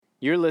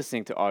You're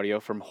listening to audio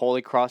from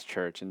Holy Cross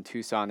Church in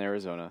Tucson,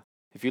 Arizona.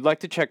 If you'd like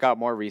to check out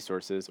more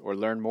resources or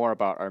learn more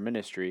about our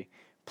ministry,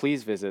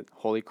 please visit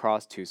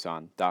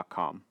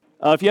holycrosstucson.com.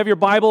 If you have your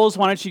Bibles,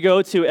 why don't you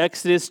go to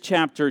Exodus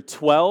chapter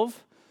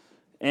 12,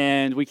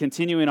 and we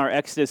continue in our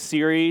Exodus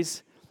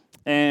series.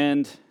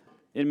 And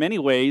in many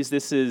ways,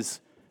 this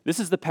is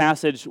the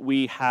passage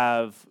we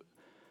have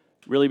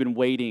really been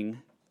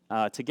waiting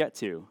to get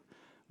to,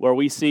 where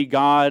we see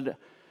God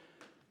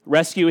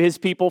rescue his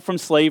people from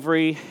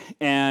slavery,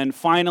 and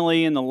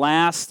finally, in the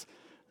last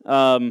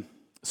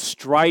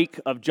strike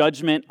of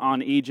judgment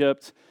on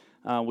Egypt,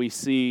 we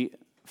see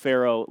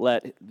Pharaoh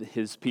let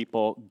his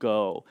people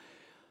go.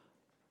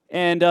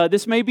 And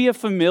this may be a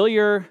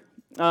familiar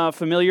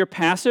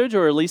passage,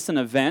 or at least an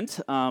event,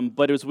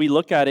 but as we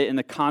look at it in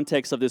the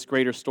context of this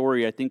greater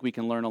story, I think we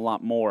can learn a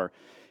lot more.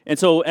 And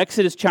so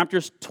Exodus chapter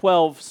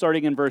 12,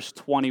 starting in verse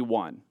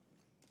 21.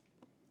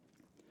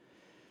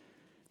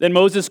 Then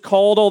Moses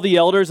called all the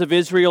elders of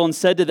Israel and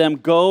said to them,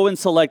 "Go and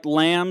select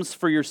lambs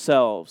for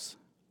yourselves,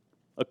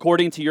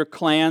 according to your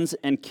clans,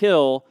 and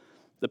kill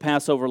the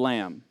Passover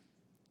lamb.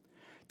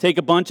 Take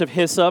a bunch of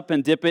hyssop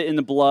and dip it in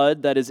the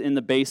blood that is in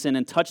the basin,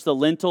 and touch the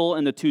lintel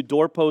and the two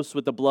doorposts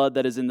with the blood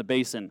that is in the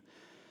basin.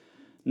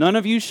 None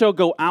of you shall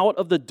go out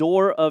of the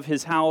door of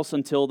his house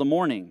until the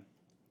morning.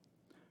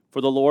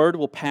 For the Lord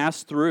will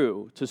pass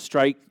through to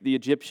strike the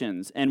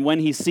Egyptians. And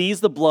when he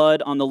sees the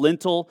blood on the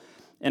lintel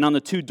and on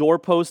the two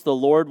doorposts, the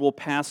Lord will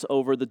pass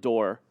over the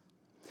door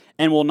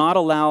and will not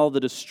allow the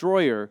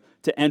destroyer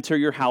to enter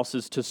your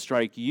houses to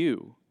strike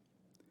you.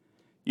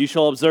 You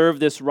shall observe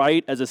this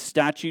rite as a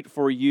statute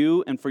for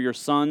you and for your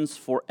sons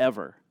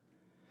forever.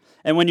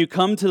 And when you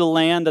come to the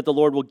land that the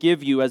Lord will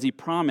give you as he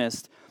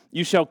promised,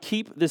 you shall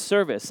keep this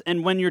service.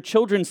 And when your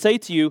children say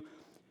to you,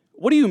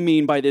 'What do you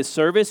mean by this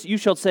service?' you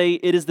shall say,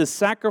 'It is the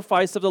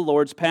sacrifice of the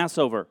Lord's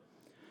Passover.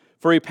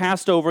 For he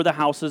passed over the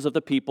houses of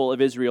the people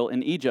of Israel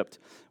in Egypt,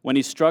 when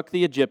he struck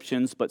the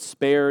Egyptians, but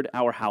spared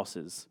our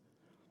houses.'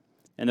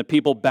 And the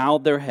people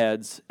bowed their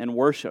heads and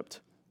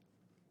worshipped.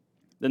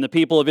 Then the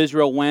people of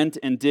Israel went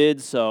and did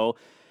so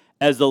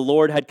as the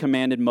Lord had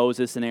commanded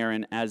Moses and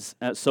Aaron,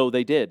 so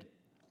they did.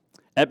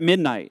 At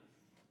midnight,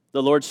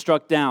 the Lord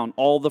struck down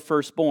all the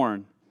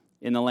firstborn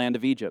in the land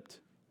of Egypt,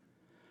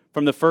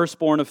 from the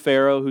firstborn of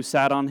Pharaoh who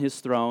sat on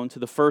his throne to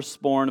the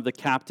firstborn of the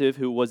captive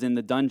who was in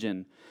the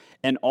dungeon,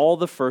 and all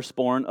the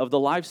firstborn of the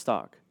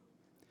livestock.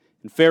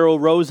 And Pharaoh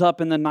rose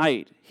up in the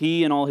night,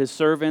 he and all his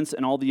servants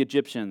and all the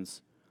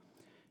Egyptians.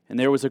 And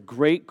there was a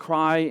great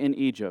cry in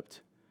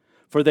Egypt,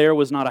 for there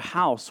was not a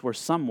house where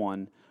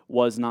someone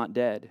was not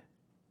dead.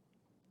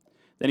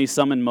 Then he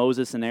summoned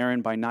Moses and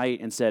Aaron by night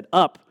and said,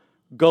 'Up,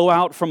 go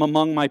out from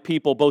among my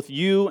people, both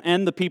you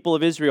and the people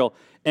of Israel,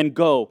 and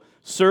go,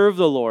 serve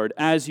the Lord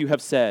as you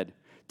have said.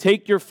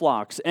 Take your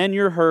flocks and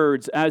your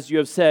herds as you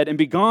have said, and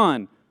be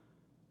gone,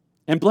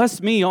 and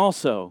bless me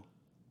also.'"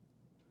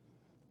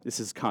 This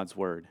is God's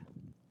word.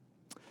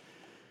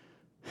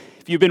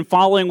 If you've been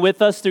following with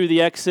us through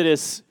the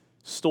Exodus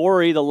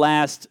story the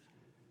last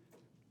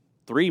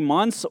 3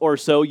 months or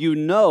so, you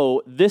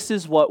know this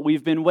is what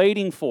we've been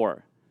waiting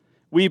for.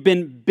 We've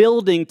been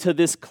building to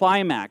this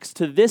climax,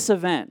 to this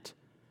event.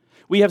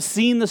 We have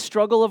seen the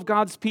struggle of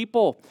God's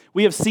people.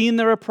 We have seen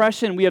their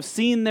oppression. We have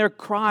seen their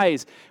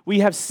cries.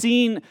 We have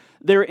seen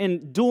their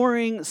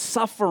enduring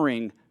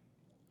suffering,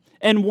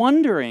 and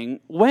wondering,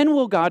 when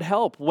will God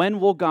help?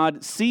 When will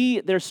God see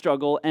their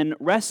struggle and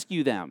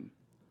rescue them?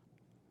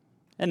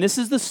 And this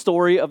is the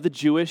story of the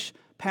Jewish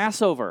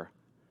Passover.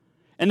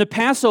 And the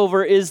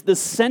Passover is the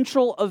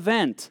central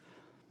event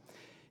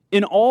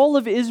in all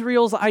of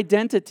Israel's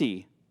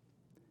identity.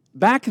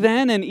 Back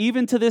then and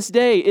even to this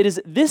day, it is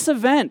this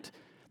event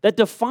that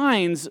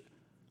defines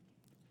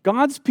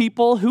God's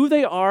people, who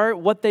they are,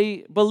 what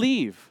they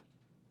believe.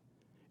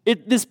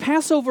 This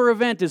Passover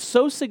event is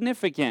so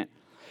significant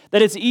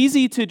that it's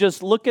easy to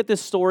just look at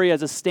this story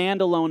as a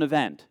standalone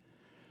event,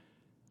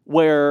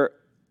 where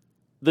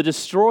the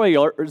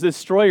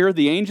destroyer,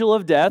 the angel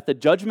of death, the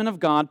judgment of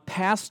God,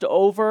 passed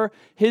over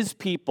his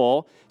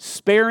people,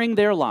 sparing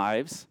their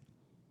lives,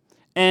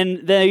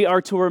 and they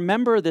are to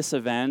remember this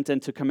event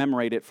and to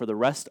commemorate it for the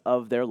rest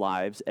of their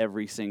lives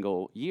every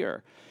single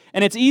year.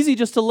 And it's easy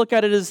just to look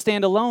at it as a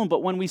standalone,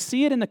 but when we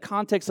see it in the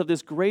context of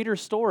this greater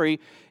story,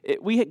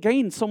 we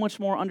gain so much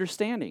more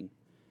understanding.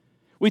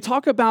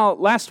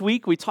 Last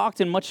week, we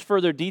talked in much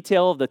further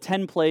detail of the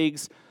 10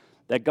 plagues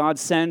that God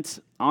sent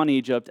on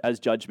Egypt as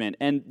judgment.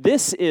 And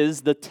this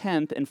is the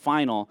 10th and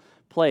final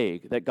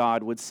plague that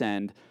God would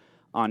send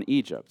on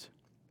Egypt.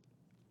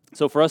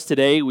 So for us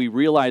today, we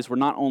realize we're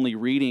not only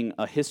reading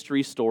a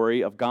history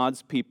story of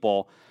God's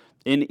people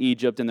in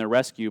Egypt and their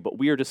rescue, but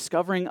we are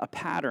discovering a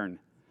pattern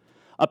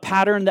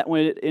that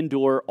would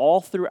endure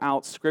all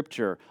throughout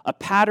Scripture, a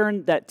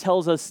pattern that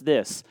tells us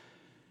this: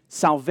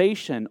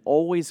 salvation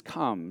always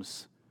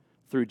comes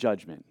through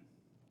judgment.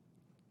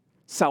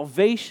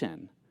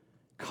 Salvation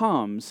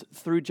comes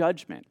through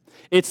judgment.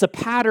 It's a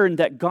pattern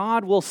that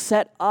God will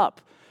set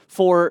up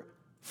for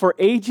for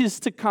ages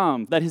to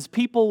come, that his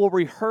people will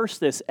rehearse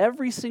this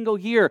every single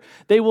year.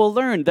 They will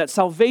learn that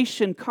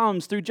salvation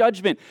comes through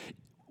judgment.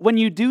 When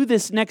you do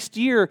this next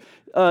year,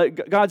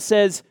 God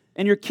says,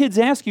 and your kids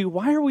ask you,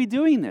 why are we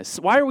doing this?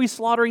 Why are we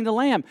slaughtering the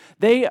lamb?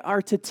 They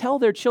are to tell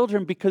their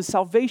children because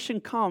salvation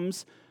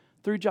comes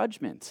through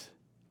judgment.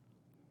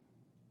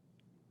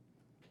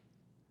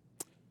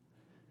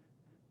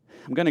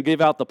 I'm going to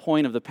give out the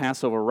point of the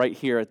Passover right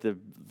here at the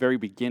very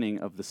beginning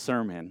of the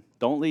sermon.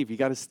 Don't leave. You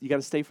got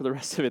to stay for the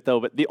rest of it, though.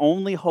 But the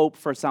only hope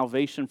for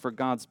salvation for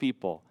God's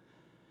people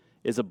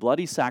is a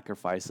bloody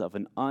sacrifice of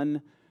an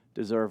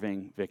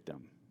undeserving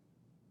victim.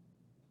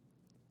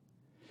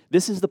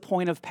 This is the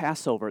point of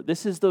Passover.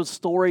 This is the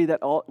story that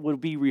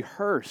would be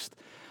rehearsed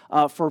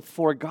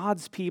for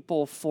God's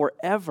people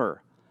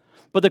forever.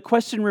 But the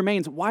question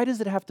remains, why does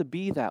it have to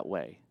be that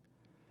way?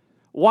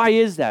 Why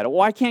is that?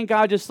 Why can't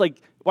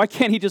why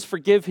can't he just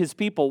forgive his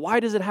people? Why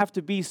does it have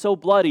to be so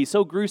bloody,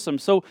 so gruesome,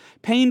 so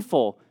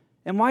painful?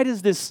 And why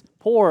does this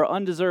poor,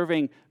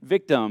 undeserving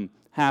victim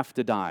have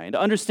to die? And to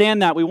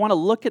understand that, we want to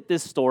look at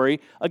this story,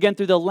 again,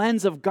 through the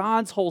lens of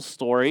God's whole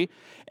story.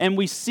 And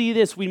we see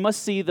this, we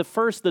must see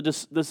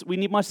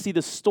we must see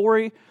the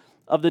story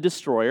of the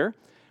destroyer.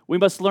 We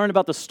must learn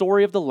about the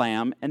story of the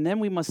lamb, and then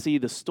we must see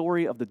the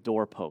story of the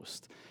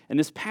doorpost. And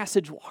this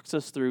passage walks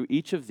us through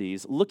each of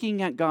these.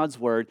 Looking at God's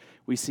word,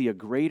 we see a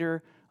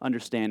greater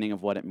understanding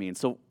of what it means.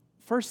 So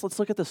first, let's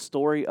look at the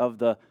story of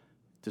the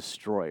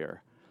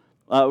destroyer.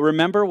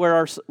 Remember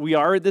where we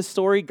are in this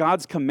story?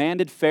 God's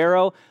commanded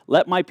Pharaoh,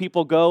 let my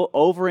people go,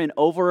 over and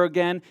over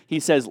again. He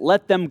says,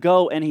 let them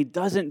go, and he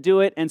doesn't do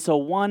it. And so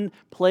one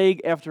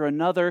plague after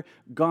another,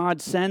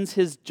 God sends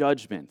his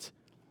judgment.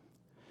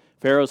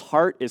 Pharaoh's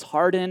heart is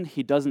hardened.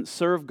 He doesn't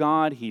serve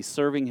God. He's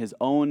serving his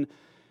own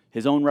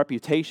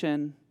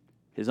reputation,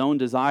 his own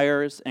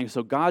desires. And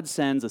so God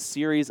sends a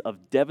series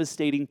of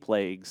devastating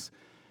plagues.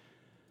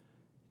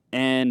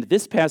 And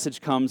this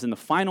passage comes in the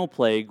final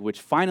plague, which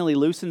finally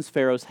loosens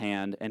Pharaoh's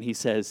hand, and he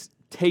says,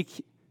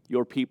 take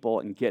your people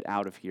and get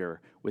out of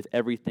here with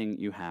everything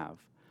you have.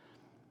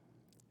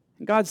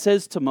 And God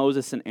says to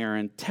Moses and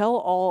Aaron, tell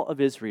all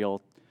of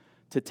Israel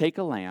to take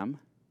a lamb,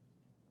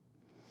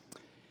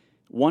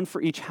 one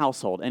for each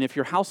household. And if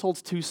your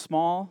household's too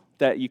small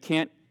that you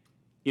can't,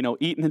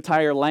 eat an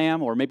entire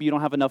lamb, or maybe you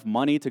don't have enough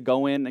money to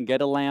go in and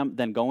get a lamb,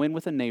 then go in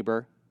with a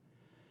neighbor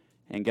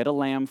and get a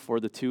lamb for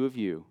the two of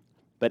you.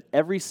 But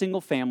every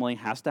single family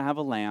has to have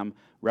a lamb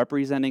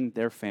representing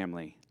their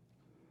family.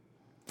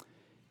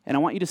 And I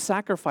want you to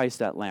sacrifice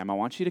that lamb. I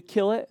want you to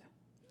kill it.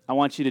 I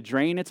want you to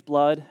drain its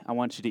blood. I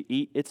want you to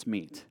eat its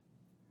meat.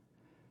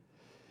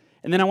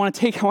 And then I want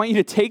you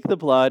to take the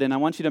blood, and I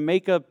want you to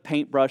make a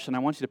paintbrush, and I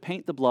want you to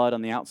paint the blood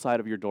on the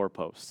outside of your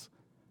doorposts.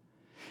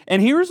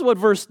 And here's what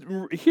verse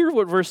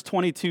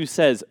 22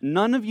 says.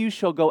 None of you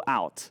shall go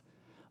out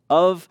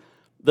of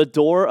the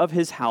door of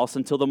his house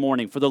until the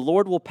morning, for the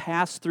Lord will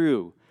pass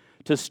through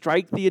to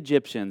strike the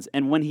Egyptians,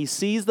 and when he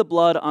sees the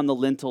blood on the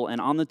lintel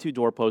and on the two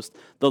doorposts,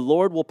 the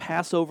Lord will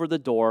pass over the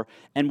door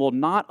and will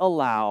not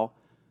allow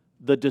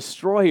the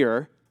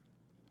destroyer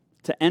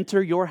to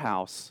enter your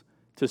house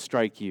to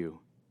strike you.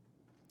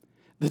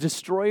 The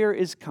destroyer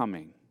is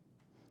coming.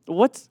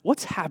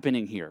 What's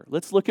happening here?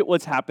 Let's look at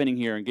what's happening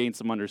here and gain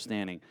some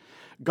understanding.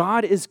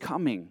 God is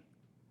coming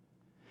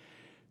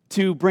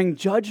to bring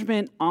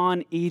judgment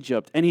on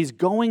Egypt, and he's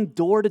going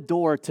door to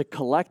door to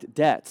collect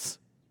debts.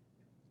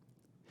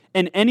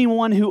 And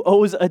anyone who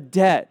owes a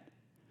debt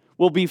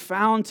will be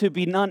found to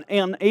be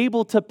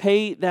unable to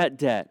pay that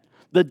debt.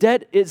 The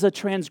debt is a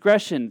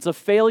transgression. It's a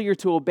failure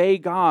to obey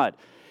God.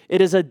 It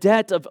is a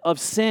debt of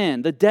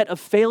sin, the debt of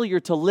failure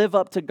to live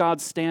up to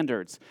God's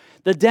standards,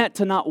 the debt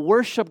to not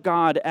worship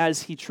God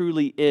as he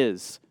truly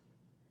is.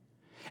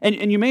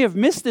 And you may have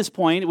missed this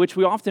point, which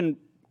we often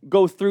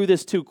go through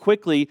this too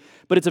quickly,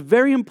 but it's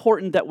very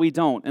important that we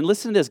don't. And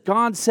listen to this.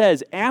 God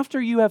says, after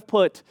you have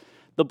put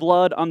the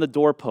blood on the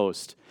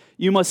doorpost,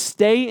 you must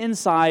stay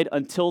inside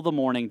until the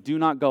morning. Do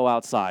not go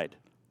outside.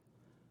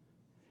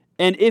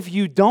 And if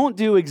you don't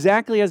do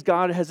exactly as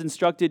God has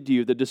instructed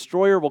you, the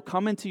destroyer will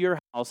come into your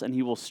house and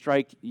he will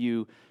strike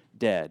you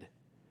dead.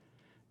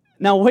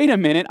 Now, wait a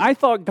minute. I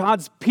thought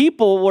God's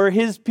people were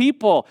his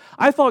people.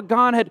 I thought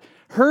God had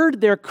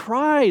heard their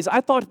cries.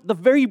 I thought the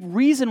very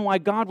reason why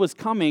God was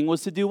coming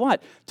was to do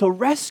what? To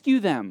rescue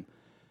them.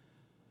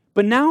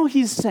 But now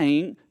he's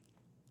saying,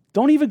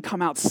 don't even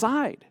come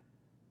outside.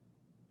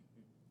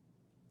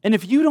 And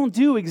if you don't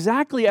do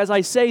exactly as I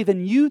say,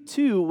 then you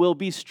too will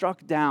be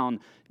struck down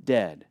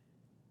dead.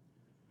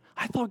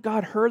 I thought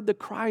God heard the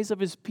cries of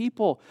his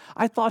people.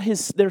 I thought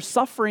their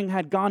suffering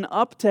had gone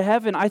up to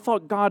heaven. I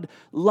thought God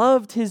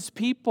loved his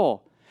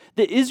people.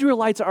 The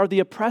Israelites are the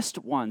oppressed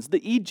ones.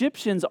 The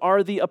Egyptians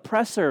are the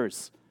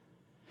oppressors.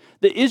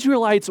 The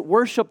Israelites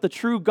worship the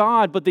true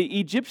God, but the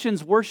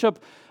Egyptians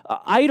worship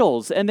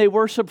idols and they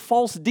worship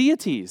false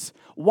deities.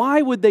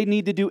 Why would they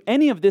need to do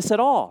any of this at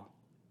all?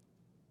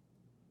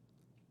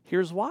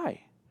 Here's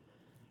why.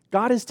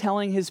 God is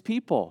telling his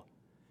people,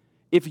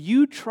 if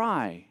you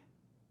try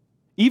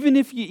Even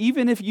if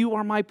you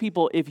are my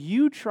people, if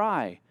you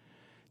try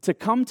to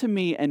come to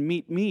me and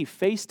meet me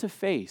face to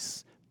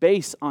face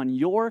based on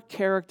your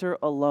character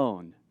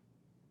alone,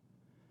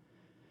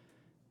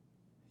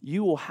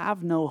 you will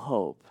have no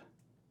hope,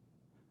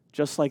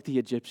 just like the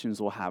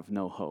Egyptians will have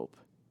no hope.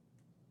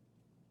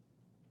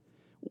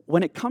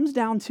 When it comes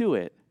down to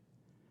it,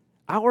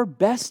 our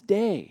best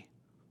day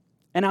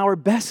and our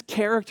best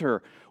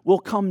character will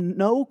come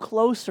no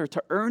closer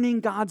to earning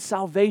God's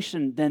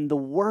salvation than the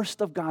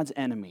worst of God's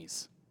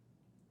enemies.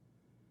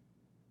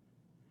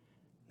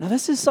 Now,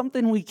 this is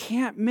something we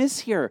can't miss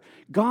here.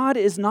 God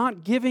is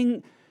not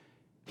giving,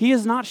 He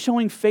is not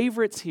showing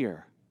favorites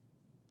here.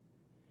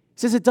 He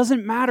says it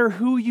doesn't matter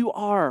who you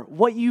are,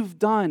 what you've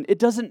done. It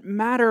doesn't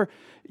matter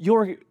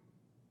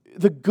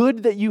the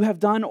good that you have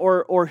done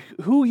or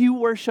who you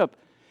worship.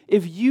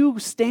 If you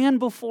stand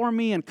before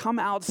me and come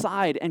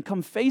outside and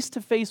come face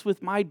to face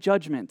with my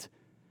judgment,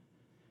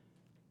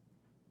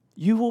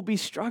 you will be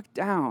struck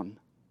down.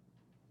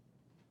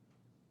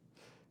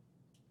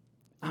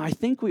 I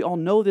think we all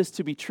know this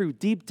to be true.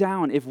 Deep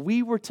down, if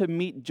we were to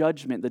meet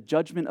judgment, the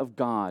judgment of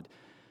God,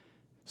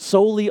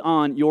 solely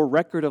on your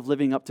record of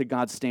living up to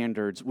God's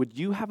standards, would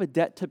you have a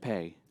debt to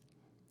pay?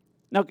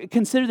 Now,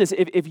 consider this.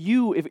 If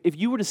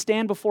you were to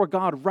stand before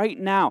God right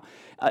now,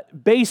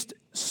 based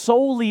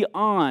solely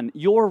on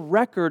your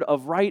record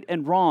of right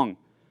and wrong,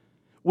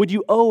 would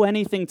you owe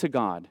anything to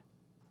God?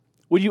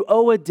 Would you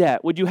owe a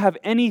debt? Would you have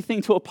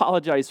anything to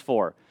apologize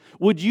for?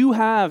 Would you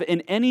have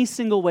in any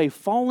single way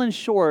fallen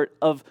short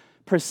of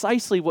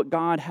precisely what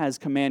God has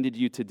commanded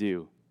you to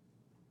do?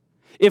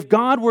 If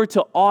God were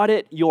to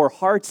audit your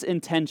heart's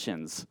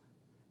intentions,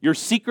 your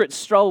secret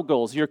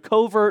struggles, your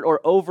covert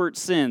or overt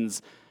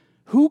sins,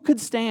 who could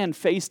stand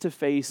face to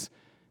face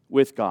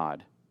with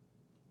God?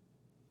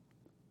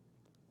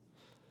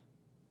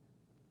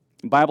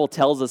 The Bible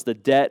tells us the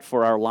debt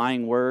for our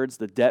lying words,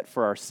 the debt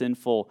for our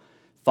sinful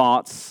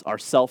thoughts, our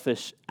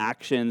selfish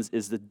actions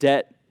is the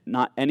debt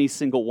not any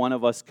single one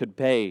of us could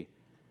pay.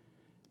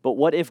 But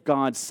what if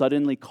God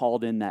suddenly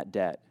called in that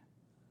debt?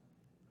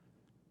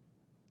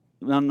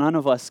 None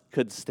of us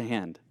could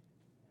stand.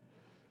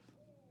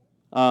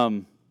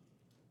 I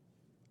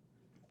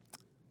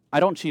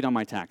don't cheat on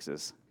my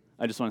taxes.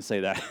 I just want to say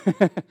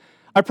that.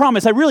 I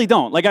promise, I really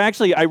don't.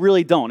 I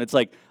really don't. It's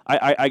like,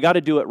 I got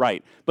to do it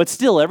right. But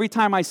still, every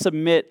time I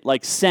submit,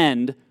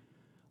 send,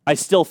 I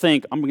still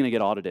think, I'm going to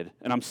get audited.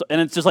 And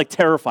it's just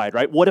terrified,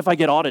 right? What if I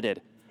get audited?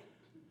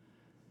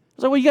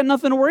 It's like, well, you got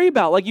nothing to worry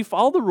about. You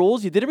followed the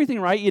rules, you did everything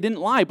right, you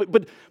didn't lie.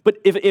 But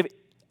if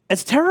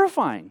it's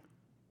terrifying.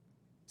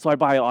 So I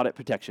buy audit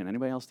protection.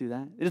 Anybody else do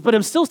that? But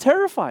I'm still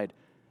terrified.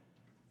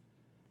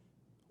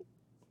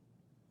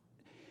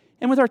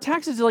 And with our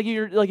taxes,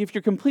 if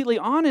you're completely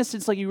honest,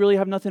 it's like you really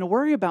have nothing to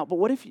worry about. But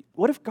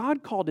what if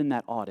God called in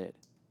that audit?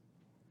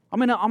 I'm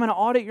gonna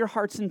audit your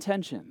heart's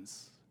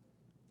intentions.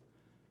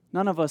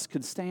 None of us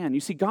could stand.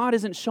 You see, God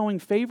isn't showing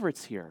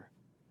favorites here.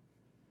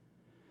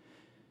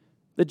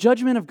 The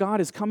judgment of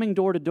God is coming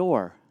door to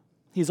door.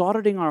 He's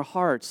auditing our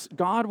hearts.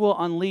 God will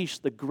unleash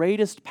the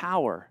greatest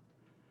power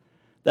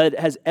that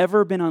has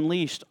ever been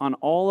unleashed on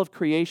all of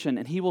creation,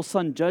 and He will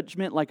send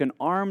judgment like an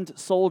armed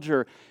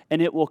soldier, and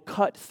it will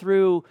cut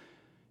through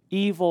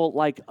evil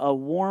like a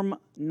warm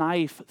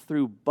knife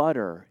through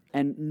butter,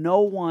 and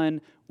no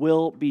one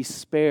will be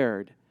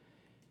spared.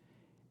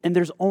 And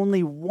there's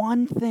only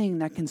one thing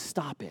that can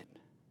stop it.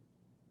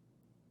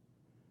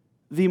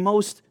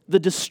 The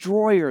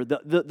destroyer,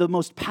 the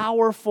most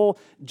powerful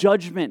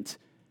judgment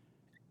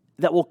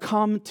that will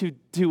come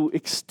to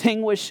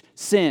extinguish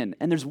sin.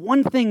 And there's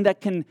one thing that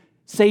can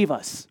save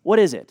us. What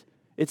is it?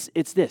 It's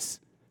this.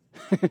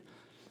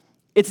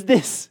 It's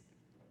this.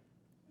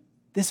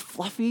 This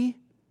fluffy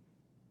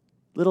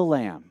little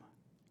lamb.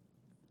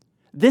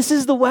 This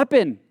is the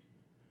weapon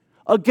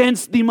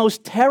against the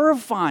most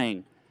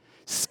terrifying,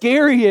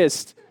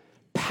 scariest,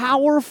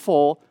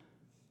 powerful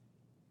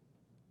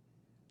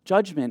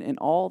judgment in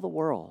all the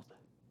world.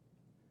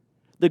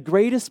 The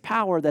greatest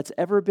power that's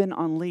ever been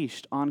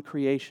unleashed on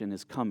creation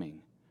is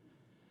coming.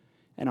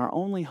 And our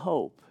only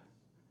hope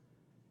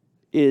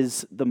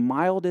is the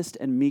mildest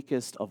and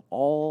meekest of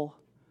all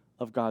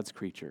of God's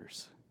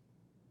creatures.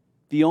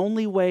 The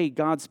only way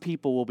God's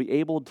people will be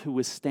able to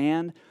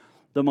withstand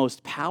the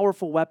most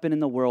powerful weapon in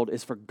the world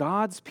is for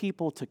God's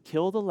people to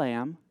kill the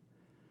lamb,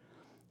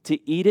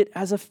 to eat it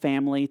as a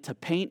family, to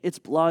paint its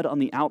blood on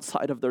the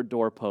outside of their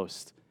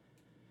doorpost.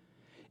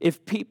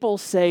 If people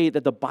say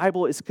that the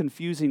Bible is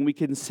confusing, we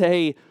can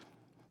say,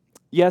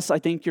 yes, I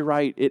think you're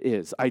right, it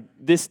is. I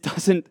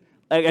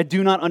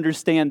do not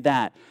understand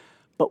that.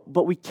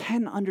 But we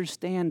can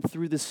understand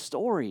through the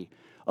story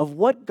of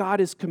what God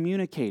is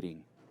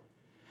communicating,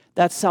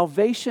 that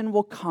salvation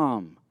will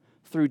come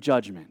through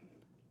judgment.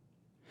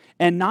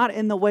 And not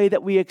in the way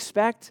that we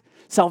expect.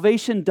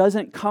 Salvation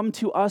doesn't come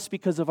to us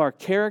because of our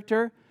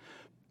character,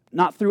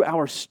 not through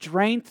our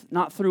strength,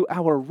 not through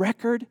our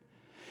record.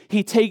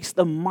 He takes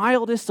the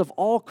mildest of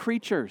all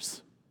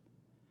creatures,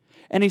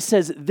 and He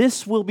says,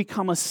 this will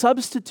become a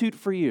substitute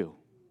for you.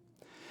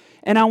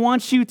 And I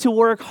want you to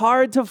work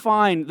hard to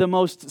find the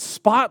most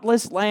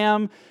spotless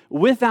lamb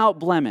without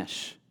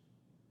blemish.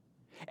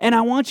 And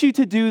I want you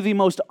to do the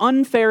most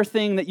unfair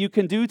thing that you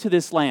can do to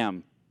this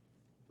lamb.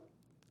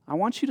 I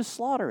want you to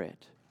slaughter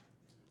it.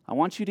 I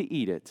want you to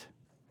eat it.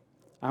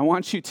 I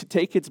want you to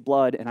take its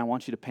blood, and I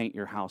want you to paint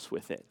your house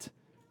with it.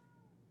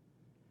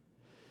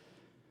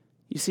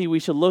 You see, we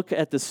should look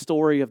at the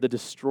story of the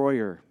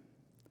destroyer.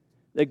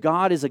 That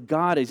God is a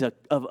God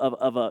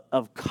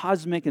of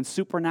cosmic and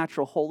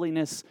supernatural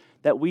holiness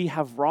that we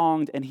have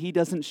wronged, and He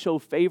doesn't show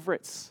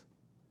favorites.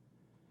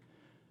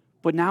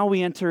 But now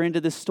we enter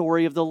into the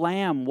story of the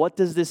Lamb. What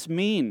does this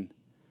mean?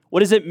 What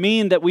does it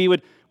mean that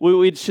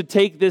we should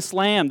take this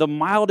Lamb, the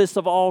mildest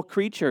of all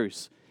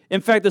creatures?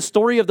 In fact, the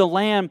story of the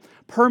Lamb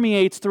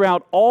permeates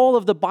throughout all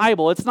of the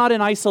Bible. It's not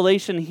in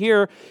isolation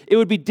here. It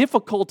would be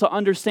difficult to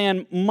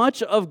understand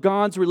much of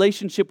God's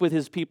relationship with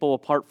His people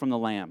apart from the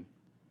Lamb.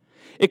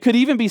 It could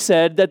even be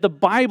said that the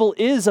Bible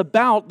is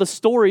about the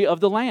story of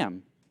the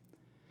Lamb.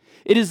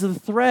 It is the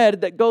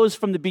thread that goes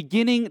from the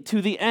beginning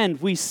to the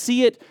end. We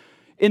see it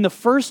in the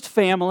first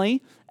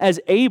family as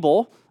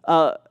Abel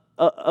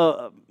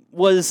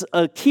was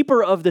a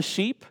keeper of the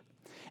sheep,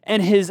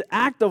 and his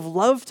act of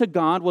love to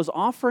God was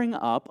offering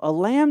up a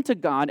lamb to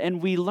God,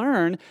 and we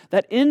learn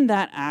that in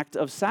that act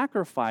of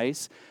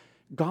sacrifice,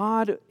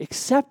 God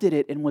accepted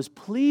it and was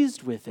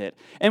pleased with it.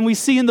 And we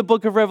see in the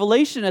book of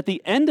Revelation, at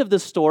the end of the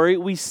story,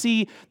 we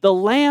see the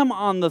Lamb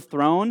on the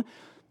throne.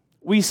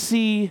 We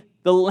see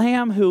the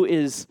Lamb who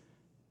is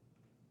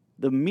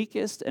the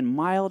meekest and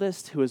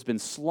mildest, who has been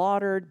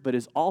slaughtered, but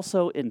is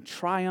also in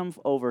triumph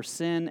over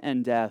sin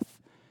and death,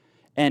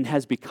 and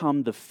has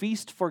become the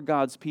feast for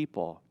God's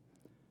people.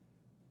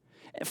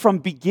 From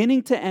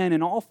beginning to end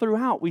and all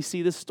throughout, we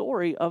see the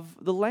story of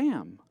the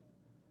Lamb.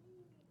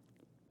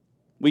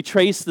 We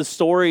trace the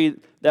story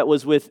that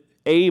was with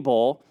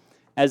Abel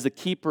as the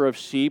keeper of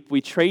sheep.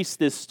 We trace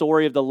this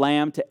story of the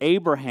Lamb to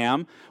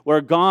Abraham,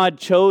 where God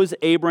chose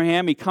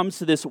Abraham. He comes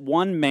to this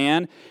one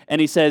man, and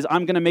He says,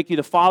 I'm going to make you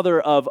the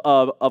father of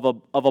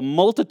a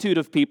multitude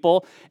of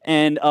people,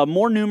 and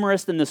more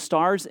numerous than the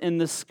stars in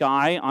the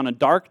sky on a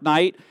dark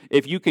night.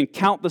 If you can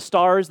count the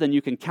stars, then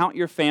you can count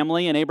your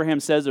family. And Abraham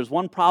says, there's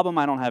one problem.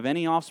 I don't have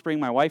any offspring.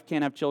 My wife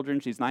can't have children.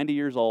 She's 90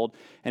 years old.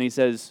 And he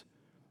says,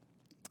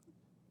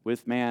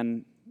 with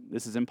man,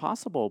 this is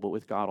impossible, but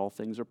with God, all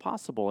things are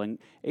possible. And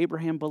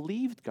Abraham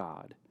believed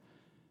God.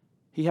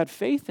 He had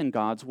faith in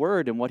God's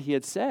word and what He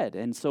had said.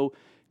 And so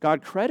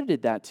God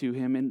credited that to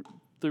him, and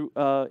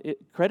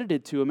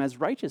credited to him as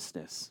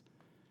righteousness.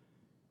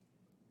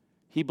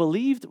 He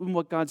believed in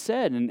what God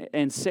said.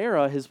 And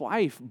Sarah, his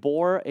wife,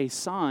 bore a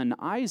son,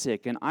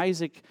 Isaac. And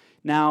Isaac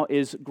now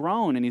is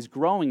grown, and he's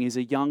growing. He's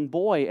a young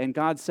boy. And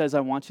God says, I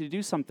want you to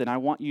do something. I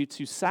want you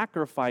to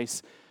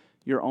sacrifice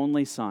your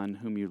only son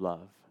whom you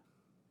love.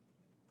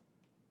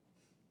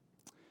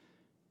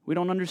 We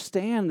don't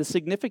understand the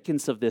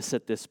significance of this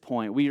at this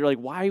point. We're like,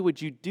 why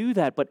would you do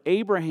that? But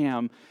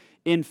Abraham,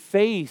 in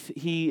faith,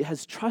 he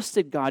has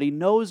trusted God. He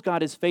knows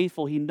God is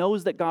faithful. He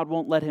knows that God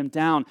won't let him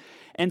down.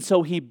 And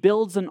so he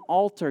builds an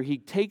altar. He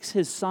takes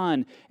his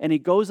son and he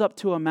goes up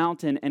to a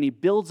mountain and he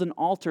builds an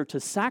altar to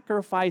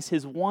sacrifice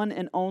his one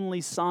and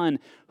only son,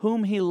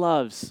 whom he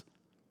loves.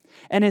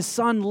 And his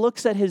son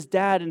looks at his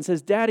dad and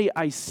says, Daddy,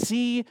 I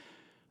see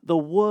the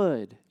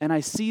wood, and I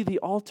see the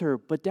altar,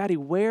 but Daddy,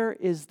 where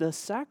is the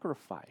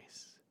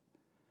sacrifice?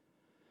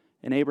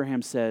 And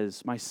Abraham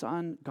says, my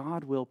son,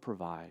 God will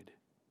provide.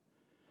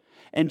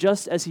 And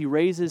just as he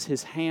raises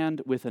his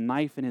hand with a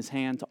knife in his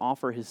hand to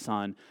offer his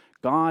son,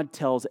 God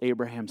tells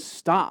Abraham,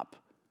 stop.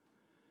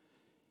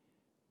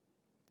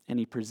 And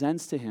He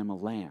presents to him a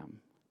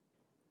lamb.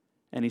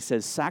 And He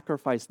says,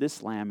 sacrifice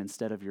this lamb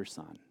instead of your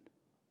son.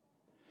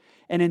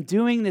 And in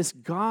doing this,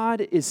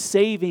 God is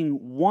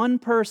saving one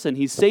person.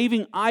 He's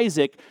saving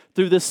Isaac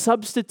through the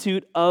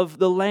substitute of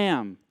the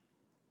lamb.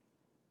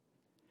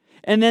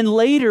 And then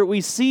later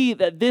we see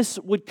that this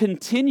would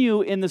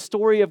continue in the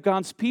story of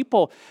God's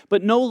people.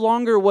 But no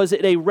longer was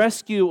it a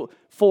rescue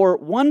for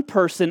one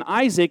person,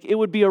 Isaac. It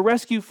would be a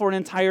rescue for an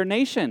entire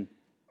nation.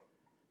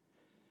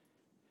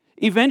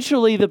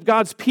 Eventually,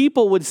 God's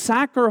people would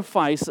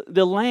sacrifice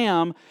the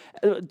lamb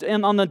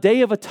on the Day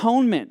of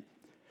Atonement.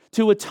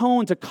 To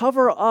atone, to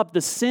cover up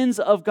the sins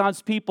of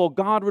God's people.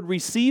 God would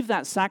receive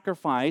that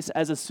sacrifice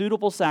as a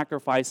suitable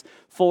sacrifice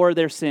for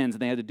their sins.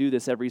 And they had to do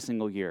this every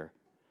single year.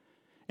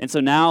 And so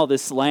now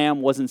this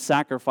lamb wasn't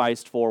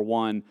sacrificed for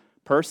one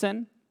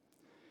person.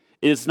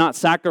 It's not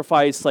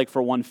sacrificed like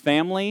for one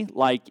family,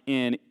 like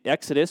in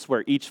Exodus,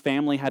 where each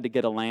family had to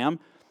get a lamb.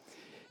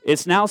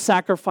 It's now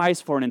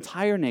sacrificed for an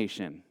entire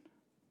nation.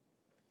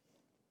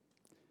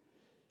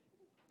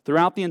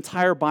 Throughout the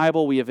entire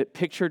Bible, we have it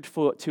pictured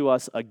to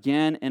us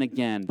again and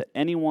again that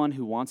anyone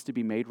who wants to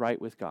be made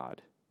right with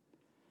God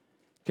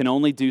can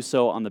only do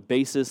so on the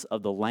basis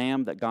of the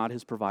lamb that God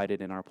has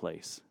provided in our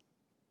place.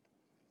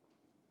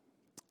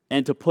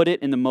 And to put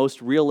it in the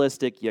most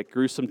realistic yet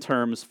gruesome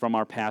terms from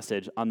our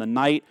passage, on the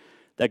night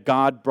that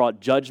God brought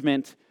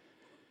judgment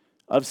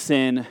of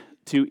sin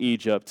to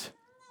Egypt,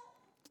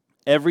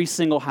 Every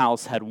single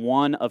house had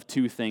one of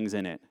two things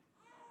in it.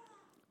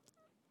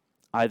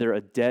 Either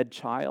a dead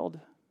child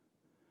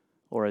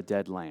or a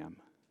dead lamb.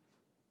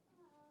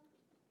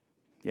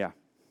 Yeah.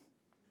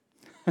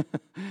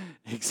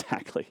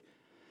 Exactly.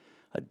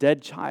 A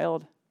dead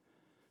child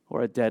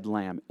or a dead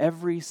lamb.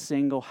 Every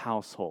single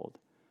household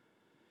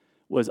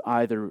was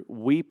either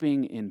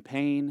weeping in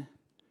pain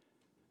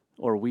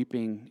or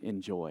weeping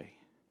in joy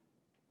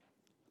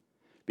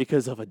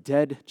because of a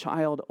dead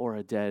child or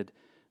a dead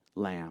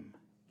lamb.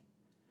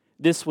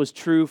 This was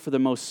true for the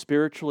most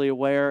spiritually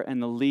aware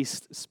and the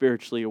least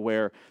spiritually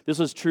aware. This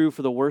was true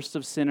for the worst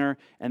of sinner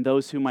and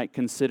those who might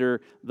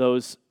consider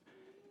those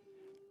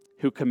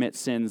who commit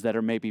sins that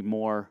are maybe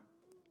more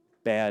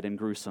bad and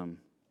gruesome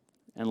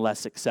and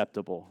less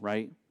acceptable,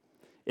 right?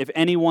 If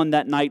anyone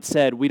that night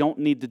said, we don't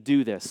need to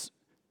do this,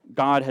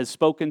 God has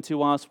spoken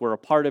to us, we're a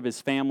part of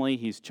His family,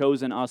 He's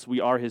chosen us, we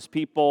are His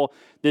people,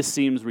 this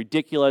seems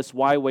ridiculous,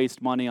 why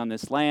waste money on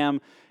this lamb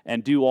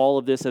and do all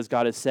of this as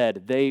God has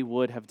said, they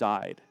would have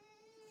died.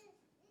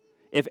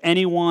 If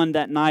anyone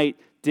that night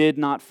did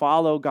not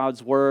follow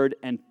God's word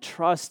and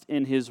trust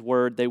in His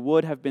word, they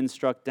would have been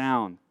struck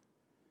down.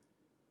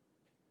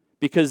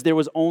 Because there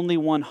was only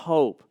one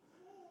hope.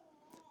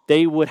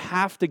 They would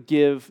have to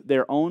give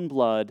their own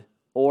blood,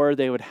 or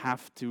they would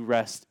have to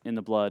rest in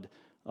the blood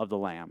of the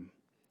Lamb.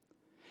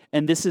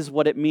 And this is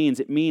what it means.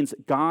 It means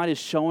God is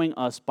showing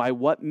us by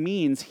what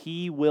means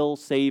He will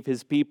save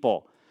His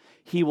people.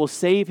 He will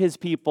save His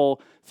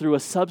people through a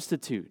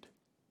substitute.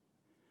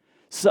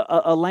 So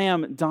a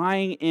lamb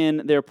dying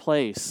in their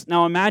place.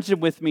 Now imagine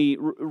with me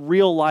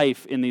real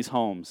life in these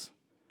homes.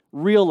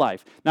 Real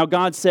life. Now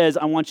God says,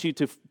 I want you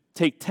to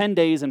take 10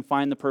 days and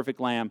find the perfect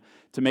lamb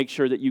to make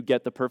sure that you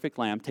get the perfect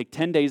lamb. Take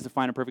 10 days to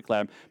find a perfect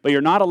lamb, but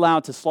you're not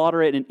allowed to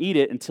slaughter it and eat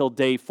it until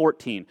day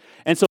 14.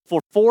 And so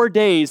for 4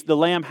 days, the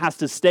lamb has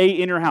to stay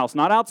in your house,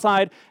 not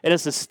outside. It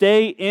has to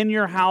stay in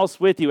your house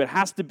with you. It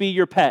has to be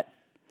your pet.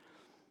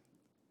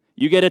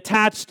 You get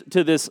attached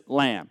to this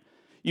lamb.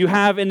 You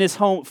have in this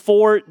home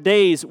 4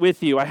 days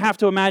with you. I have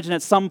to imagine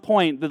at some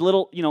point the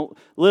little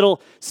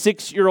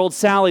 6-year-old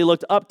Sally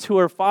looked up to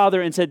her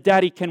father and said,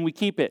 Daddy, can we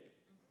keep it?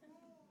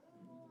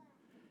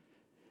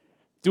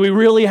 Do we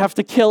really have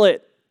to kill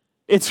it?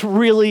 It's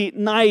really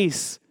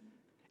nice.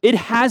 It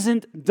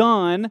hasn't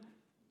done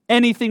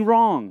anything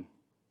wrong.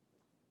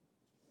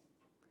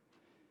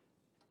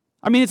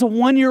 I mean, it's a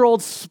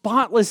 1-year-old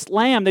spotless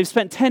lamb. They've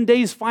spent 10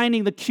 days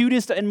finding the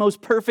cutest and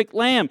most perfect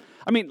lamb.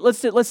 I mean, let's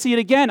see it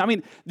again. I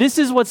mean, this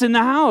is what's in the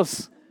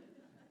house.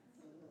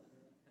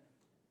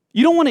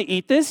 You don't want to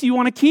eat this. You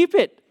want to keep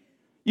it.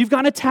 You've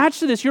gotten attached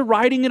to this. You're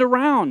riding it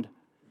around.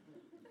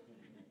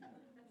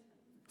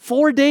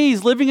 4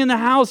 days living in the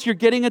house, you're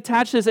getting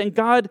attached to this, and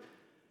God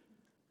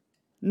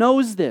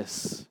knows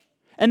this.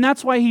 And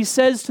that's why He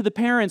says to the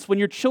parents, when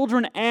your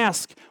children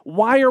ask,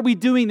 why are we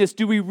doing this?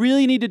 Do we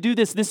really need to do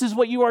this? This is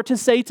what you are to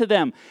say to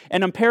them.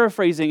 And I'm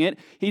paraphrasing it.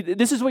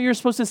 This is what you're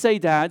supposed to say,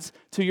 dads,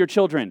 to your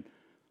children.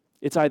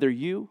 It's either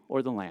you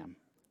or the lamb.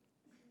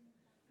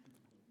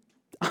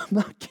 I'm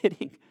not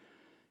kidding.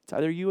 It's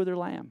either you or the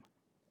lamb.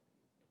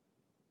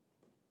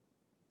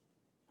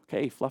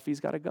 Okay, Fluffy's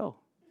got to go.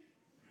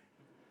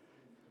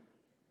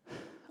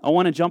 I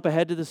want to jump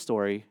ahead to the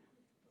story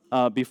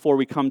before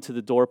we come to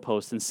the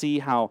doorpost and see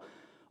how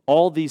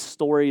all these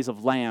stories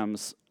of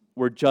lambs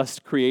were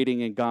just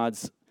creating in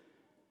God's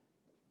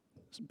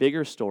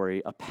bigger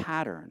story a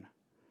pattern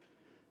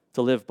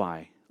to live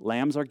by.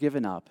 Lambs are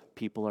given up,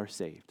 people are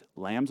saved.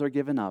 Lambs are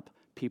given up,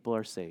 people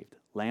are saved.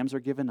 Lambs are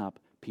given up,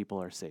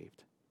 people are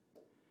saved.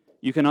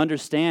 You can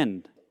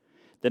understand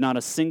that not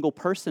a single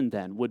person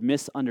then would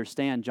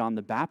misunderstand John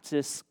the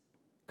Baptist's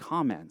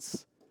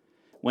comments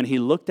when he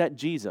looked at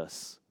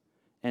Jesus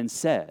and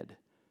said,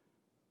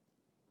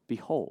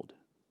 Behold,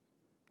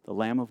 the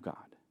Lamb of God,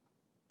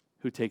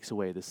 who takes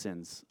away the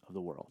sins of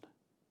the world.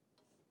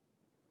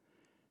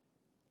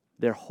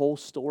 Their whole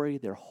story,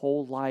 their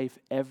whole life,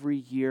 every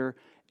year,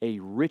 a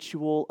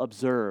ritual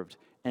observed.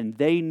 And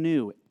they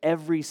knew,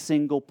 every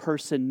single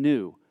person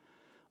knew,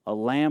 a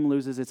lamb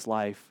loses its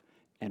life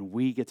and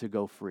we get to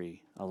go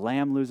free. A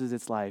lamb loses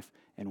its life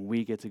and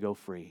we get to go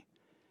free.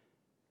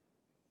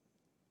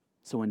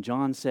 So when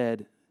John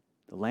said,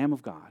 the Lamb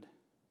of God,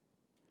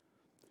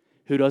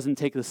 who doesn't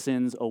take the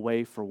sins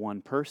away for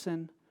one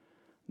person,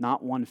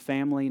 not one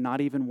family,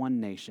 not even one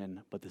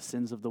nation, but the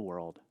sins of the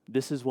world.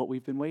 This is what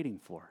we've been waiting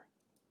for.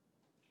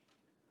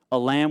 A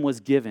lamb was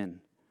given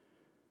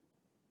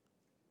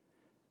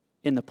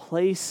in the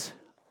place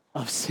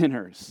of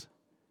sinners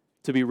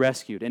to be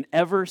rescued. And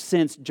ever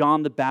since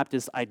John the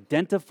Baptist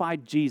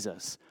identified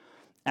Jesus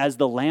as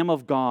the Lamb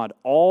of God,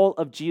 all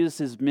of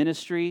Jesus'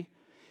 ministry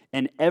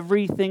and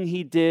everything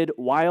He did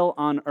while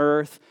on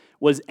earth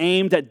was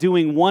aimed at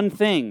doing one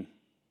thing: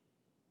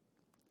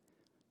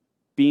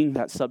 being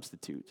that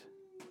substitute,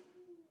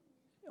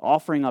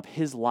 offering up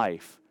His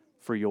life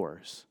for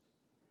yours.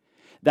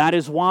 That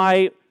is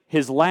why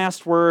His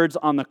last words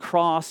on the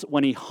cross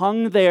when He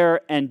hung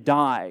there and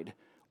died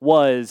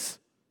was,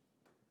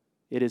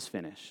 "It is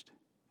finished."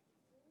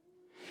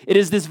 It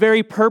is this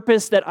very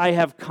purpose that I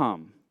have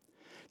come,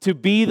 to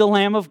be the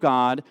Lamb of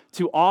God,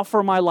 to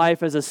offer my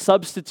life as a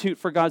substitute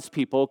for God's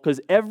people,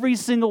 because every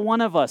single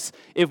one of us,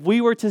 if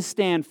we were to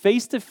stand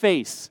face to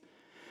face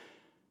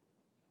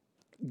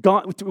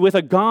with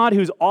a God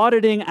who's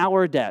auditing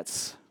our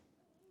debts,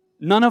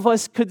 none of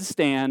us could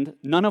stand,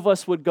 none of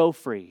us would go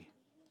free.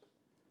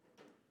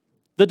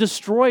 The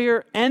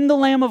destroyer and the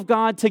Lamb of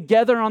God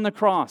together on the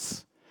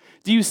cross.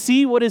 Do you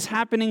see what is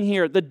happening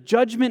here? The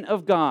judgment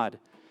of God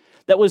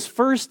that was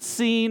first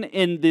seen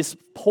in this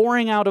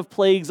pouring out of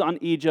plagues on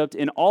Egypt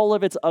in all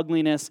of its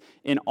ugliness,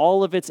 in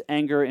all of its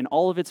anger, in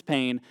all of its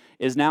pain,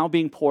 is now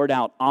being poured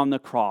out on the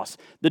cross.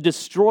 The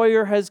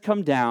destroyer has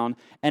come down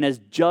and has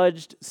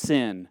judged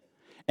sin.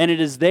 And it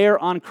is there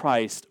on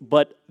Christ,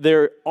 but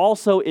there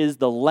also is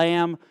the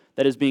Lamb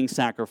that is being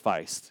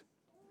sacrificed.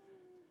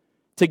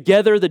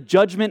 Together, the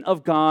judgment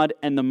of God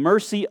and the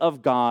mercy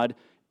of God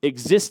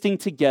existing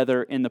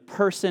together in the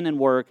person and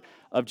work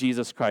of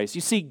Jesus Christ.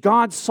 You see,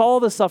 God saw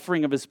the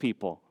suffering of his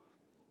people.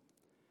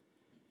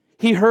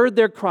 He heard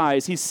their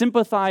cries. He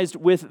sympathized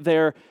with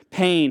their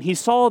pain. He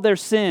saw their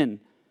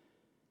sin.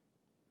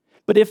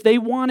 But if they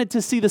wanted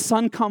to see the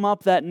sun come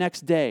up that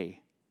next day,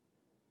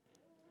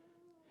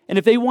 and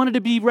if they wanted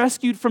to be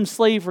rescued from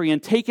slavery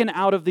and taken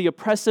out of the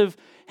oppressive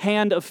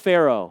hand of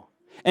Pharaoh,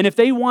 and if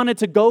they wanted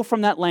to go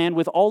from that land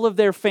with all of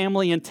their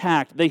family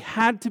intact, they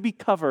had to be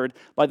covered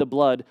by the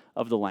blood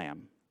of the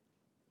Lamb.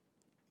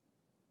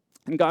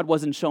 And God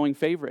wasn't showing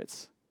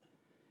favorites.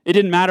 It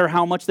didn't matter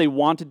how much they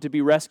wanted to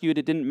be rescued.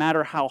 It didn't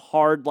matter how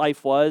hard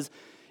life was.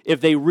 If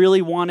they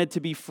really wanted to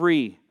be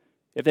free,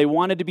 if they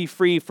wanted to be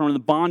free from the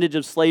bondage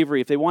of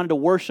slavery, if they wanted to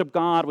worship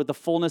God with the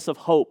fullness of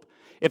hope,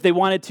 if they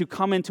wanted to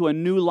come into a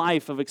new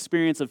life of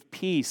experience of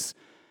peace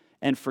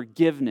and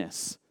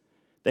forgiveness,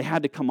 they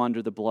had to come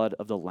under the blood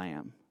of the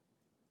Lamb.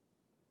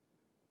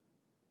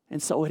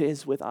 And so it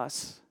is with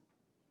us.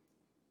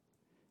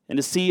 And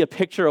to see a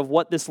picture of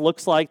what this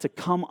looks like to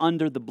come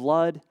under the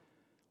blood,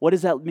 what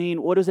does that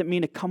mean? What does it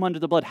mean to come under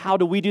the blood? How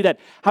do we do that?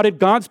 How did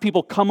God's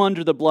people come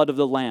under the blood of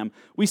the Lamb?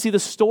 We see the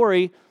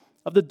story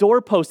of the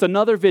doorpost,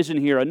 another vision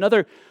here,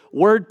 another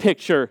word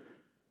picture.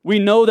 We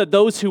know that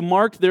those who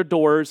marked their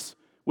doors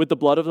with the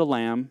blood of the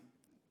Lamb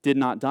did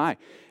not die.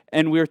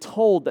 And we're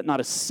told that not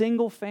a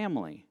single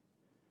family,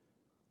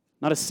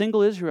 not a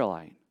single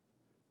Israelite,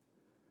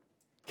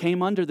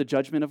 came under the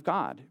judgment of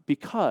God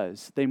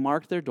because they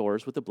marked their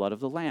doors with the blood of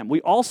the Lamb. We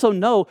also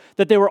know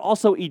that there were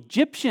also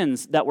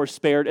Egyptians that were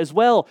spared as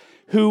well,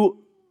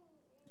 who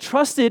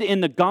trusted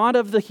in the God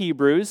of the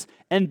Hebrews,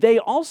 and they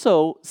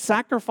also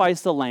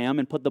sacrificed the lamb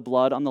and put the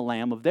blood on the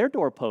lamb of their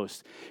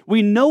doorpost.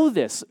 We know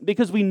this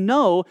because we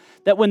know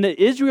that when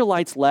the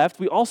Israelites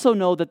left, we also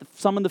know that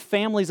some of the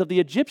families of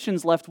the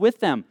Egyptians left with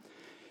them.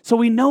 So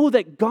we know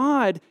that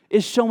God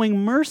is showing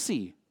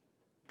mercy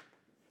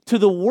to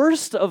the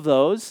worst of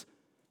those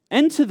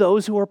and to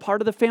those who are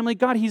part of the family of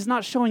God. He's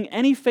not showing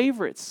any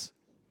favorites.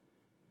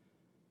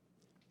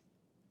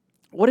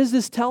 What does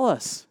this tell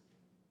us?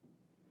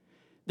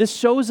 This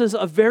shows us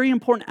a very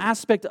important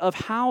aspect of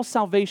how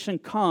salvation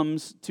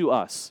comes to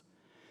us.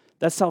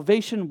 That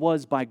salvation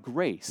was by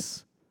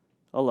grace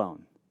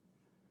alone.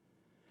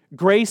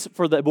 Grace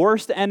for the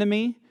worst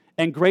enemy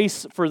and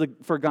grace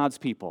for God's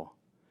people.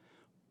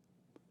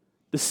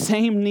 The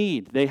same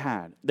need they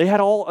had. They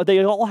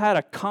all had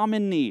a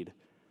common need.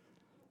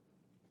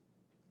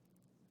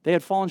 They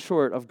had fallen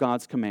short of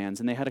God's commands,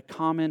 and they had a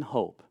common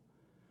hope,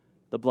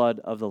 the blood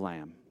of the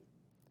Lamb.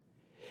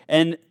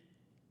 And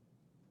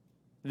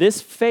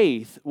this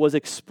faith was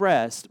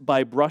expressed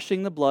by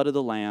brushing the blood of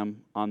the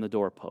Lamb on the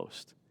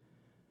doorpost.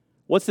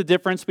 What's the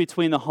difference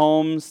between the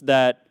homes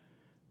that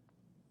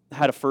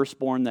had a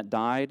firstborn that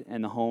died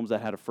and the homes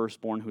that had a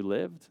firstborn who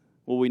lived?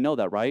 Well, we know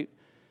that, right?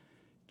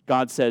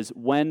 God says,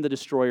 when the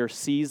destroyer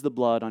sees the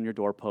blood on your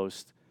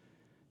doorpost,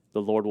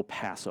 the Lord will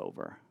pass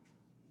over.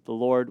 The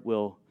Lord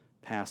will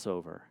pass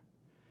over.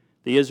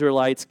 The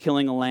Israelites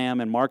killing a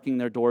lamb and marking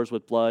their doors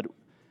with blood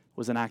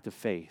was an act of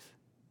faith.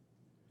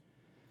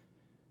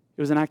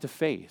 It was an act of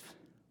faith.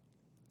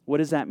 What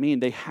does that mean?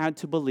 They had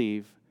to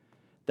believe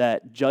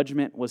that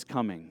judgment was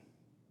coming.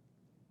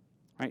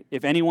 Right?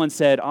 If anyone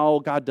said, oh,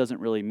 God doesn't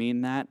really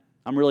mean that,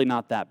 I'm really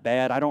not that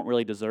bad, I don't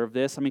really deserve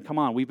this. I mean, come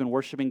on, we've been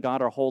worshiping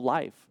God our whole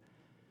life.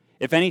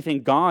 If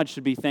anything, God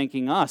should be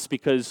thanking us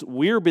because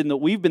we've been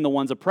the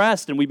ones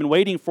oppressed and we've been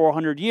waiting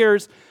 400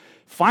 years.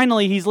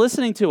 Finally, he's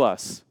listening to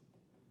us.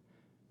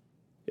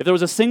 If there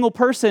was a single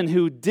person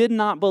who did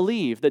not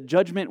believe that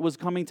judgment was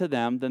coming to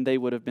them, then they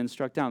would have been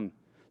struck down.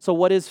 So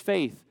what is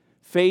faith?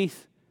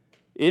 Faith,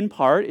 in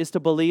part, is to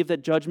believe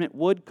that judgment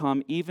would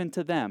come even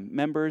to them,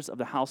 members of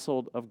the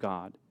household of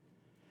God.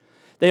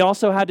 They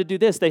also had to do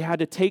this. They had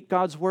to take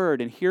God's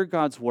word and hear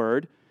God's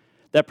word,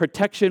 that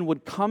protection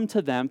would come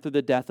to them through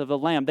the death of the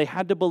Lamb. They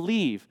had to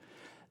believe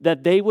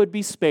that they would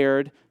be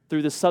spared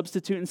through the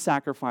substitute and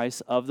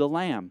sacrifice of the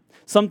Lamb.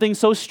 Something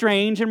so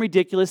strange and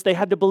ridiculous, they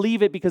had to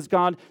believe it because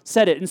God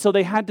said it. And so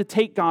they had to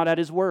take God at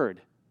his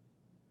word.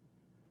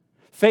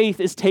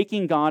 Faith is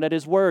taking God at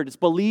his word. It's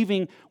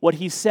believing what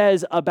he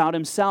says about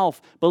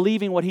himself,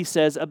 believing what he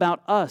says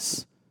about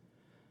us.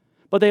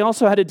 But they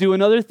also had to do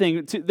another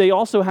thing. They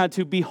also had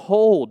to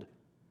behold.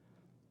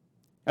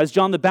 As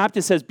John the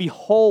Baptist says,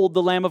 behold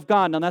the Lamb of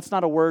God. Now, that's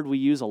not a word we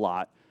use a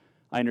lot,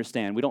 I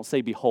understand. We don't say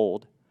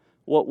behold.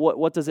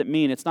 What does it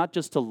mean? It's not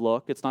just to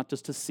look. It's not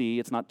just to see.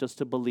 It's not just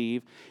to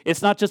believe.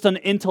 It's not just an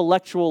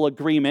intellectual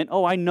agreement.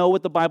 Oh, I know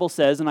what the Bible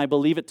says, and I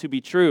believe it to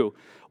be true.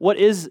 What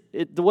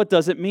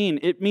does it mean?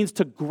 It means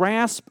to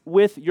grasp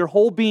with your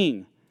whole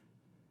being,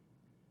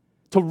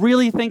 to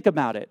really think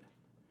about it,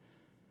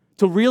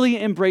 to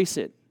really embrace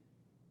it.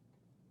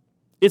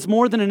 It's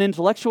more than an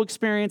intellectual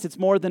experience. It's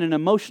more than an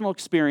emotional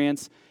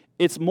experience.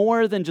 It's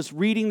more than just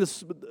reading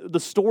the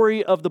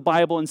story of the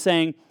Bible and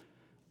saying,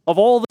 of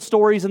all the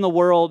stories in the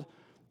world,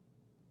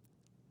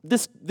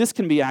 this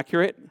can be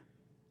accurate.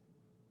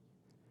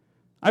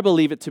 I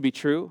believe it to be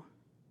true.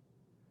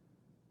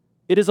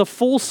 It is a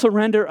full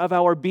surrender of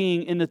our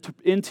being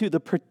into the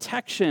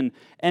protection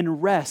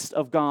and rest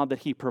of God that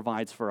he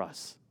provides for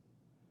us.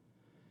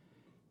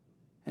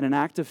 And an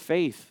act of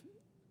faith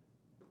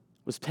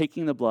was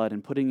taking the blood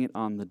and putting it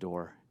on the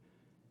door.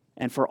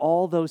 And for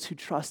all those who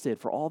trusted,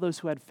 for all those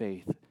who had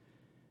faith,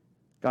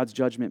 God's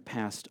judgment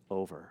passed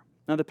over.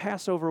 Now, the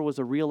Passover was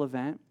a real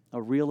event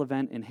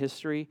in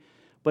history,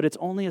 but it's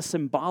only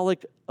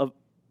symbolic of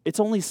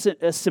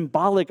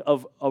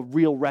a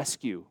real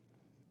rescue.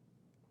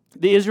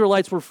 The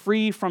Israelites were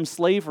free from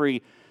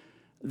slavery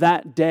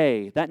that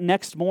day. That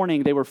next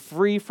morning, they were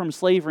free from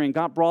slavery, and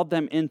God brought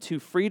them into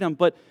freedom,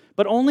 but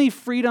only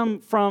freedom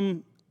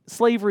from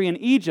slavery in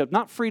Egypt,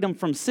 not freedom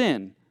from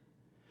sin.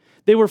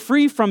 They were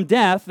free from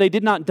death. They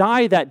did not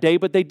die that day,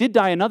 but they did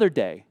die another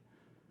day.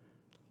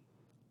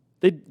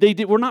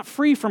 They were not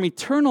free from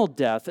eternal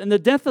death. And the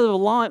death of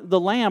the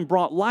lamb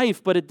brought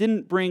life, but it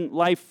didn't bring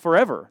life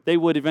forever. They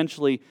would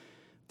eventually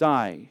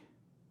die.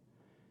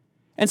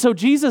 And so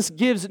Jesus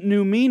gives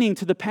new meaning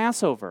to the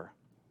Passover.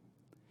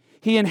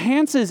 He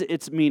enhances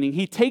its meaning.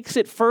 He takes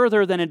it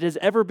further than it has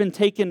ever been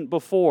taken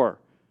before.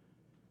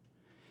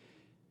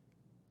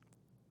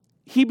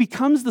 He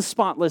becomes the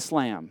spotless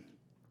lamb.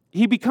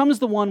 He becomes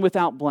the one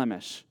without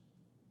blemish.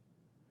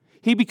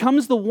 He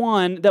becomes the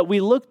one that we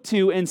look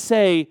to and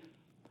say,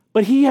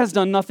 but he has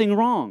done nothing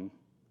wrong.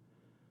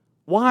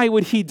 Why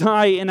would he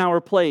die in our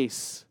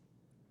place?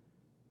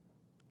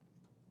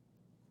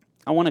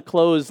 I want to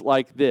close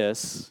like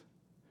this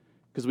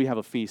because we have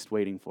a feast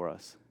waiting for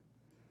us.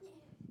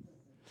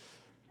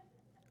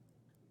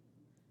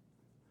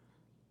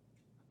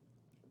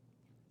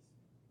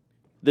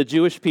 The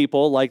Jewish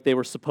people, like they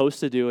were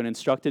supposed to do and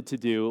instructed to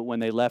do when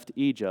they left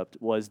Egypt,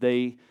 was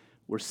they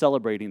were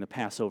celebrating the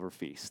Passover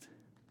feast.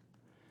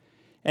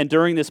 And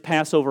during this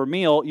Passover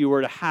meal, you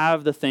were to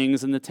have the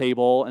things in the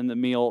table and the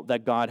meal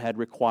that God had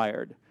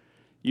required.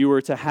 You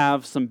were to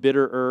have some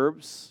bitter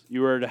herbs.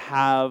 You were to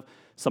have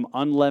some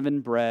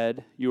unleavened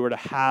bread. You were to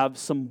have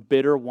some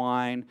bitter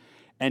wine.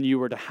 And you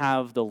were to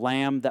have the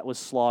lamb that was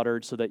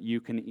slaughtered so that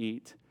you can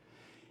eat.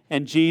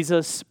 And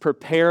Jesus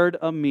prepared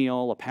a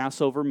meal, a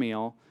Passover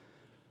meal,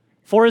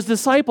 for his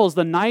disciples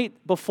the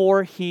night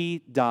before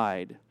he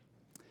died.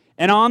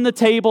 And on the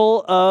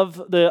table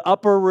of the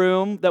upper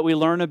room that we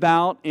learn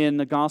about in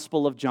the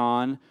Gospel of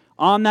John,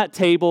 on that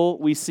table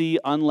we see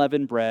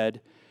unleavened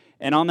bread,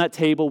 and on that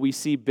table we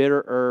see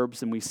bitter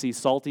herbs, and we see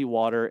salty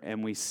water,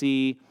 and we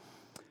see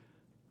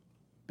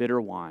bitter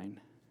wine.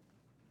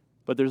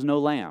 But there's no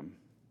lamb.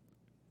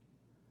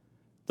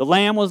 The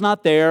lamb was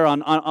not there.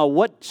 On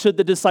what should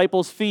the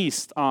disciples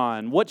feast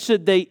on? What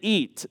should they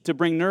eat to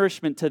bring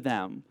nourishment to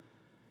them?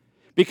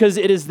 Because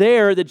it is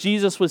there that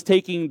Jesus was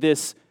taking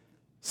this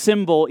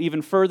symbol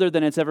even further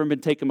than it's ever been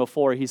taken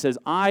before. He says,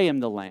 I am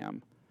the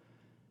lamb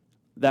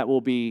that will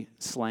be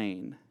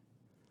slain.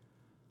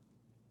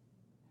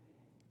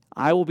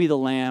 I will be the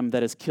lamb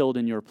that is killed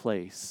in your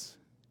place.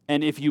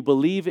 And if you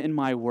believe in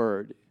my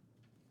word,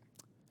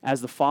 as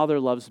the Father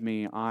loves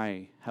me,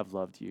 I have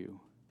loved you.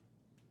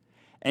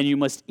 And you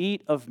must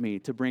eat of me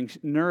to bring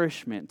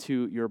nourishment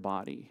to your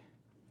body,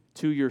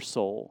 to your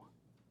soul.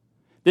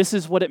 This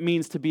is what it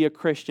means to be a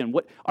Christian.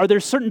 Are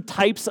there certain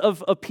types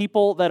of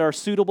people that are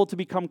suitable to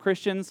become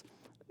Christians?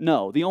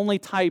 No. The only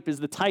type is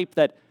the type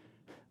that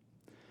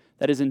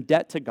is in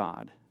debt to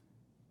God.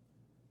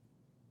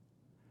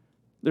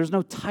 There's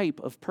no type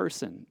of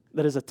person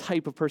that is a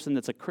type of person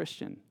that's a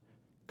Christian,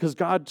 because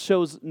God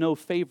shows no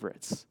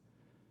favorites.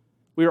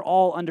 We are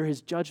all under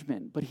his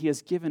judgment, but he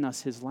has given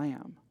us his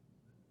lamb.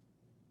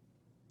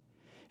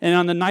 And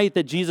on the night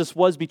that Jesus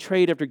was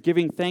betrayed, after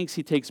giving thanks,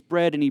 he takes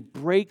bread and he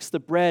breaks the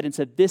bread and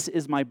said, this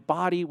is my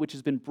body which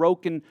has been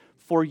broken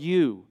for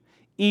you.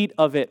 Eat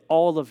of it,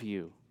 all of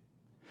you.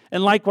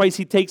 And likewise,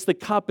 he takes the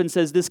cup and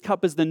says, this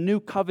cup is the new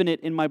covenant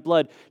in my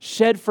blood,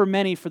 shed for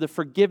many for the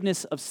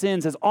forgiveness of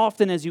sins. As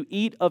often as you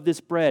eat of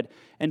this bread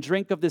and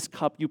drink of this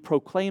cup, you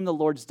proclaim the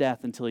Lord's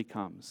death until he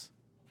comes.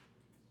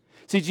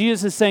 See,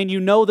 Jesus is saying, you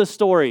know the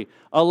story.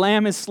 A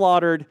lamb is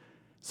slaughtered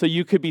so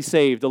you could be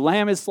saved. A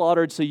lamb is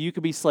slaughtered so you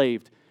could be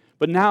saved.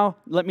 But now,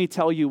 let me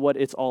tell you what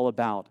it's all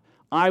about.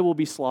 I will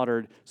be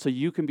slaughtered so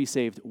you can be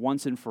saved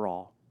once and for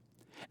all.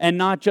 And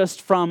not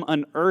just from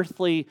an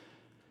earthly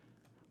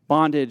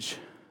bondage,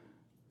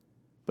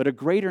 but a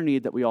greater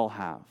need that we all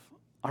have,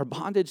 our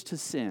bondage to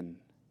sin.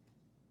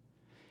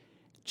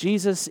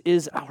 Jesus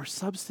is our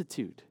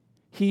substitute.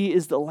 He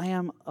is the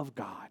Lamb of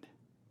God.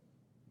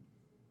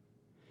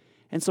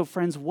 And so,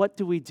 friends, what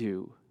do we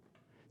do?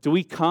 Do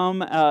we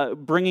come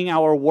bringing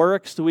our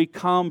works? Do we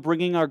come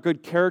bringing our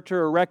good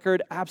character or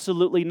record?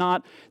 Absolutely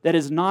not. That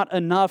is not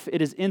enough.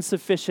 It is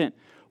insufficient.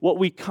 What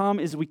we come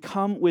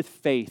with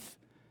faith,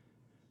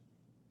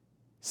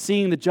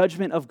 seeing the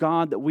judgment of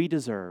God that we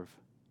deserve,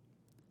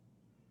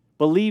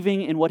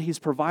 believing in what He's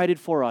provided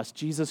for us,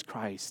 Jesus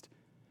Christ,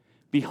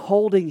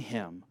 beholding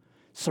Him,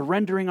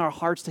 surrendering our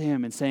hearts to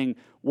Him and saying,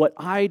 what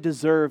I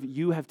deserve,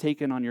 you have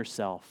taken on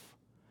yourself.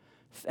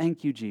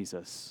 Thank you,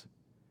 Jesus.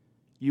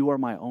 You are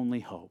my only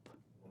hope.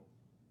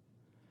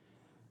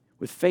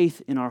 With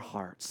faith in our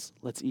hearts,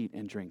 let's eat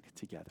and drink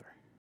together.